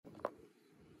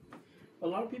A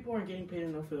lot of people aren't getting paid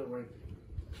enough for their work.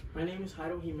 My name is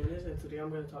Jairo Jimenez, and today I'm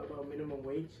going to talk about minimum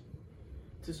wage.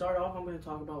 To start off, I'm going to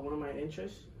talk about one of my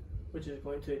interests, which is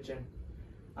going to the gym.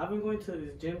 I've been going to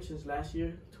the gym since last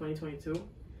year, 2022,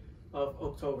 of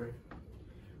October.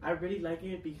 I really like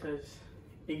it because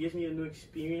it gives me a new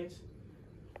experience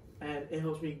and it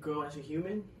helps me grow as a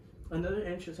human. Another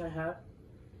interest I have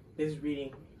is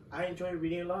reading. I enjoy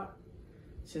reading a lot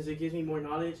since it gives me more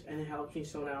knowledge and it helps me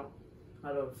zone out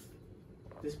of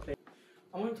this place.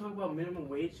 I want to talk about minimum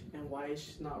wage and why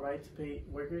it's not right to pay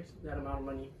workers that amount of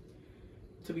money.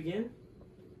 To begin,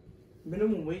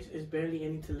 minimum wage is barely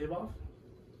any to live off.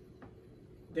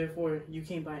 Therefore, you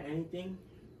can't buy anything,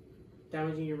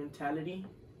 damaging your mentality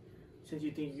since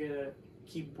you think you're going to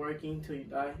keep working till you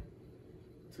die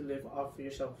to live off for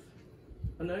yourself.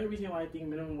 Another reason why I think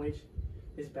minimum wage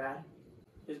is bad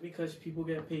is because people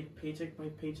get paid paycheck by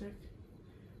paycheck,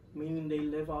 meaning they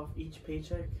live off each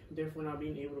paycheck, therefore not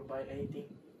being able to buy anything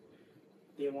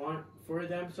they want for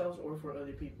themselves or for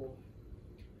other people.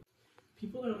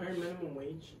 People that earn minimum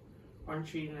wage aren't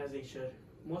treated as they should.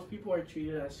 Most people are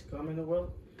treated as scum in the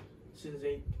world since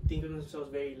they think of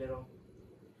themselves very little.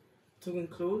 To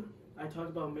conclude, I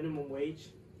talked about minimum wage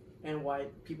and why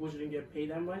people shouldn't get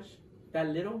paid that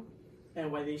little,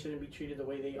 and why they shouldn't be treated the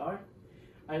way they are.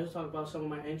 I also talked about some of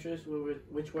my interests,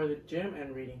 which were the gym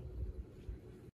and reading.